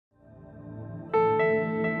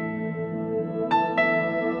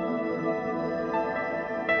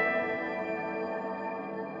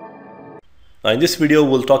Now in this video,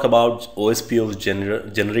 we'll talk about OSPF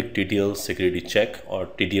generic TTL security check or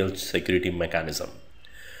TTL security mechanism.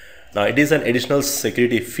 Now it is an additional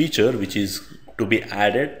security feature which is to be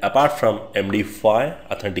added apart from MD5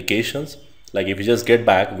 authentications. Like if you just get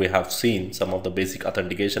back, we have seen some of the basic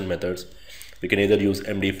authentication methods. We can either use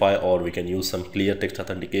MD5 or we can use some clear text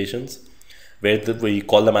authentications where we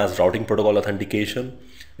call them as routing protocol authentication.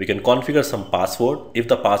 We can configure some password. If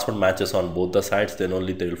the password matches on both the sides, then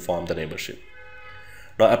only they will form the neighborship.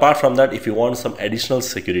 Now apart from that, if you want some additional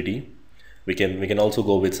security, we can also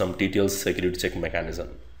go with some TTL security check mechanism.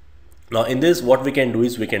 Now in this, what we can do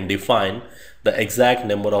is we can define the exact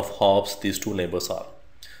number of hops these two neighbors are.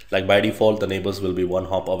 Like by default, the neighbors will be one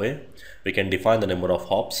hop away. We can define the number of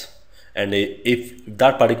hops, and if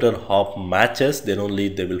that particular hop matches, then only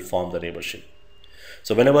they will form the neighborship.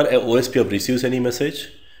 So whenever a OSPF receives any message,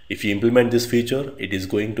 if you implement this feature, it is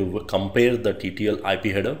going to compare the TTL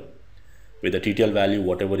IP header with the TTL value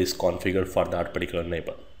whatever is configured for that particular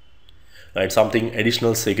neighbor. Now it's something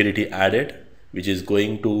additional security added, which is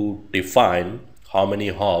going to define how many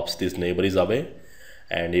hops this neighbor is away,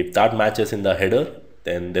 and if that matches in the header,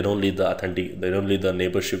 then only the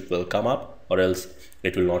neighborship will come up, or else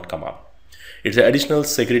it will not come up. It's an additional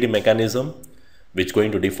security mechanism which is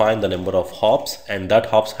going to define the number of hops, and that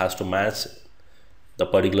hops has to match the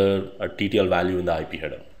particular TTL value in the IP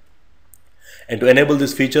header. And to enable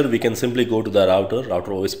this feature, we can simply go to the router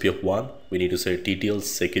OSPF1. We need to say TTL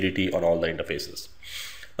security on all the interfaces.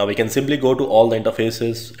 Now we can simply go to all the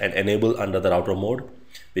interfaces and enable under the router mode,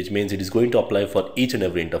 which means it is going to apply for each and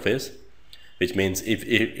every interface, which means if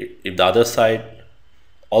the other side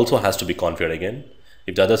also has to be configured again,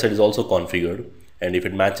 if the other side is also configured, and if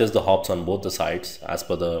it matches the hops on both the sides as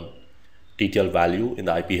per the TTL value in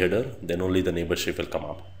the IP header, then only the neighborship will come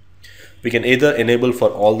up. We can either enable for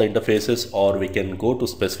all the interfaces, or we can go to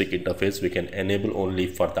specific interface. We can enable only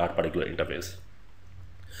for that particular interface.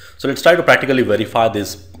 So let's try to practically verify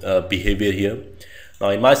this behavior here. Now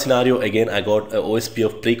in my scenario, again, I got a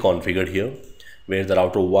OSPF pre-configured here, where the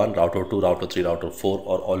router 1, router 2, router 3, router 4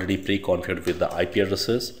 are already pre-configured with the IP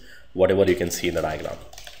addresses, whatever you can see in the diagram.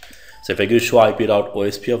 So if I give show IP route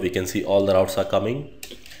OSPF, we can see all the routes are coming.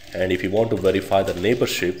 And if you want to verify the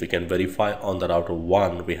neighborship, we can verify on the router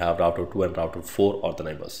 1, we have router 2 and router 4 are the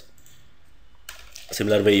neighbors.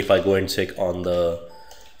 Similar way, if I go and check on the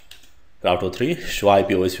router 3, show IP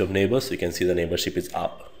OSPF neighbors, you can see the neighborship is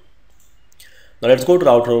up. Now let's go to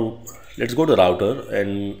router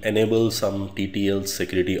and enable some TTL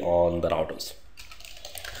security on the routers.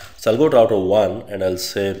 So I'll go to router 1 and I'll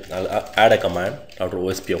add a command, router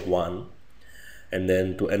OSPF 1. And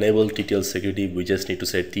then to enable TTL security, we just need to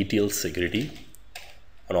say TTL security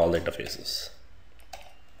on all the interfaces.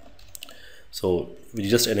 So we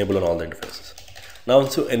just enable on all the interfaces. Now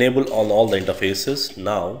to enable on all the interfaces,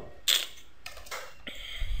 now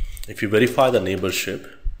if you verify the neighborship,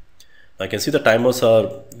 I can see the timers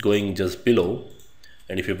are going just below.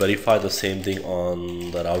 And if you verify the same thing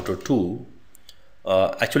on the router 2,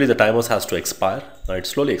 actually the timers has to expire. Now it's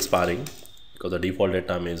slowly expiring because the default dead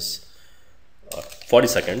time is 40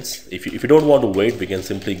 seconds. If you don't want to wait, we can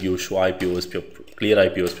simply give show IP OSPF, clear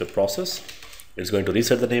IP OSPF process. It's going to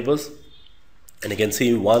reset the neighbors. And you can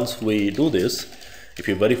see once we do this, if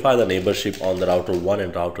you verify the neighborship on the router 1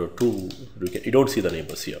 and router 2, you don't see the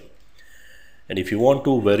neighbors here. And if you want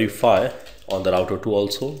to verify on the router 2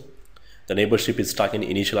 also, the neighborship is stuck in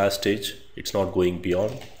initialized stage. It's not going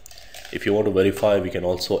beyond. If you want to verify, we can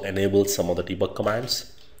also enable some of the debug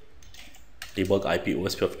commands. Debug IP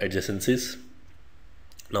OSPF adjacencies.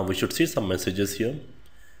 Now we should see some messages here.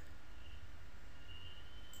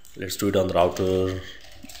 Let's do it on the router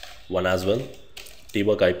 1 as well.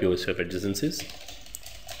 Debug IP OSPF adjacencies.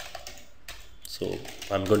 So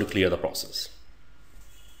I'm going to clear the process.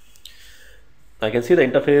 I can see the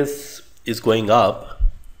interface is going up.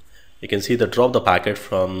 You can see the drop the packet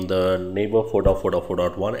from the neighbor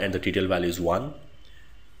 4.4.4.1 and the TTL value is 1.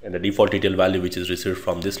 And the default TTL value which is received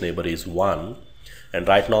from this neighbor is 1. And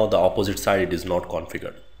right now the opposite side, it is not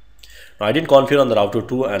configured. Now I didn't configure on the router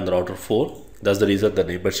 2 and the router 4. That's the reason the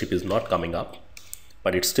neighborship is not coming up.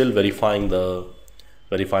 But it's still verifying the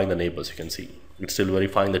neighbors. You can see it's still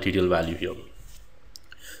verifying the TTL value here.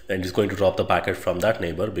 And it's going to drop the packet from that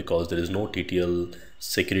neighbor because there is no TTL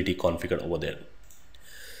security configured over there.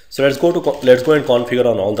 So let's go and configure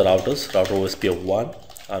on all the routers. Router OSPF 1.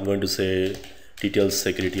 I'm going to say TTL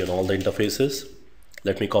security on all the interfaces.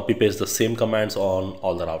 Let me copy paste the same commands on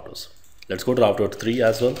all the routers. Let's go to router 3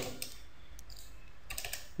 as well.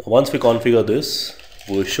 Once we configure this,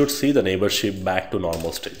 we should see the neighborship back to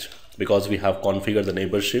normal stage because we have configured the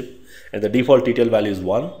neighborship and the default TTL value is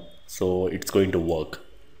 1. so it's going to work.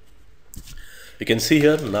 You can see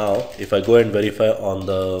here now, if I go and verify on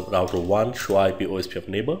the router 1 show IP OSPF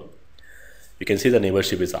neighbor, you can see the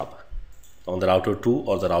neighborship is up. On the router 2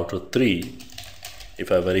 or the router 3,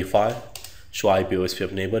 if I verify show IP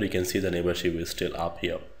OSPF neighbor, you can see the neighborship is still up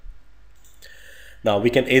here. Now we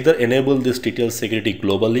can either enable this TTL security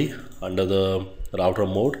globally under the router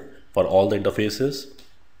mode for all the interfaces,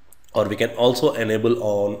 or we can also enable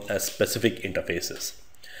on a specific interfaces.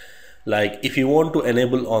 Like if you want to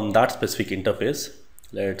enable on that specific interface,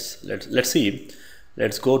 let's see.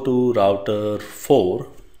 Let's go to router 4,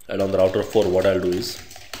 and on the router 4 what I'll do is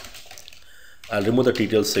I'll remove the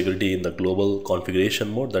TTL security in the global configuration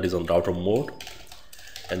mode, that is on router mode,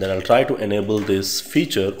 and then I'll try to enable this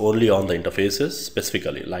feature only on the interfaces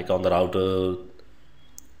specifically, like on the router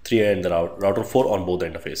 3 and the router 4 on both the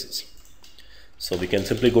interfaces. So we can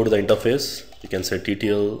simply go to the interface, we can say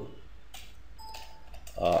TTL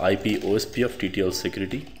IP OSPF TTL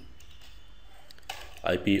security,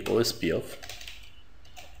 IP OSPF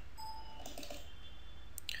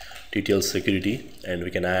TTL security, and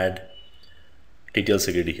we can add TTL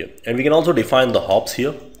security here, and we can also define the hops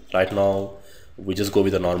here. Right now we just go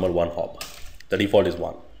with the normal 1 hop, the default is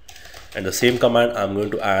 1, and the same command I'm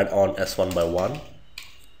going to add on S1 by 1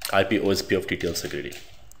 IP OSPF TTL security.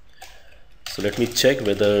 So let me check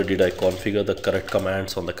whether did I configure the correct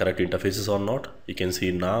commands on the correct interfaces or not. You can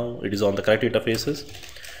see now it is on the correct interfaces.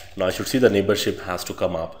 Now I should see the neighborship has to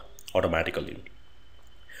come up automatically.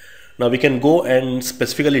 Now we can go and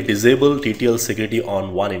specifically disable TTL security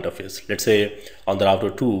on one interface. Let's say on the router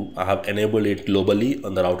 2 I have enabled it globally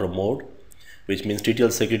on the router mode, which means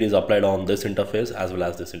TTL security is applied on this interface as well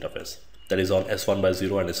as this interface, that is on S1 by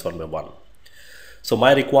 0 and S1 by 1. So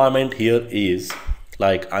my requirement here is,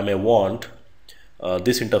 like, I may want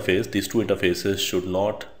this interface, these two interfaces should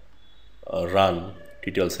not run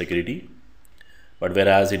TTL security, but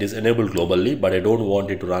whereas it is enabled globally, but I don't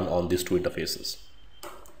want it to run on these two interfaces.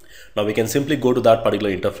 Now we can simply go to that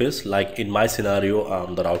particular interface. Like in my scenario,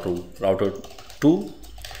 the router 2,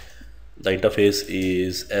 the interface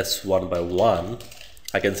is S1 by 1.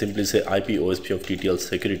 I can simply say IP OSPF TTL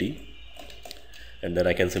security, and then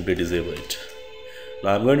I can simply disable it.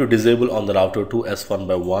 Now I'm going to disable on the router 2 S1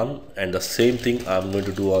 by 1, and the same thing I'm going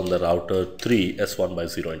to do on the router 3 S1 by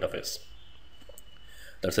 0 interface.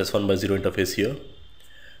 That's S1 by 0 interface here.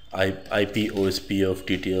 IP OSPF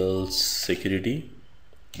TTL security,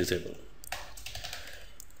 disable.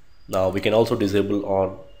 Now we can also disable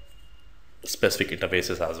on specific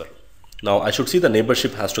interfaces as well. Now I should see the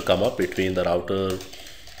neighborship has to come up between the router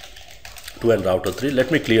 2 and router 3. Let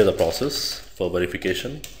me clear the process for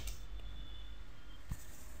verification.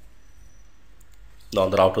 Now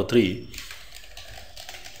on the router 3,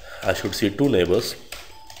 I should see two neighbors.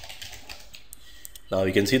 Now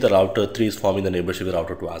you can see the router 3 is forming the neighborship with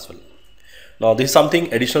router 2 as well. Now this is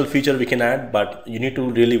something additional feature we can add, but you need to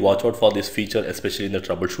really watch out for this feature, especially in the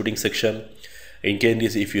troubleshooting section. In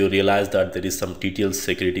case if you realize that there is some TTL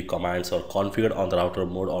security commands or configured on the router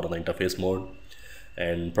mode or on the interface mode,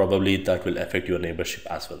 and probably that will affect your neighborship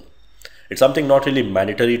as well. It's something not really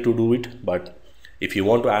mandatory to do it, but if you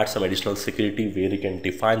want to add some additional security where you can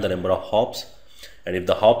define the number of hops, and if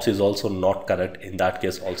the hops is also not correct, in that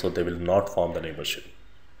case also they will not form the neighborship.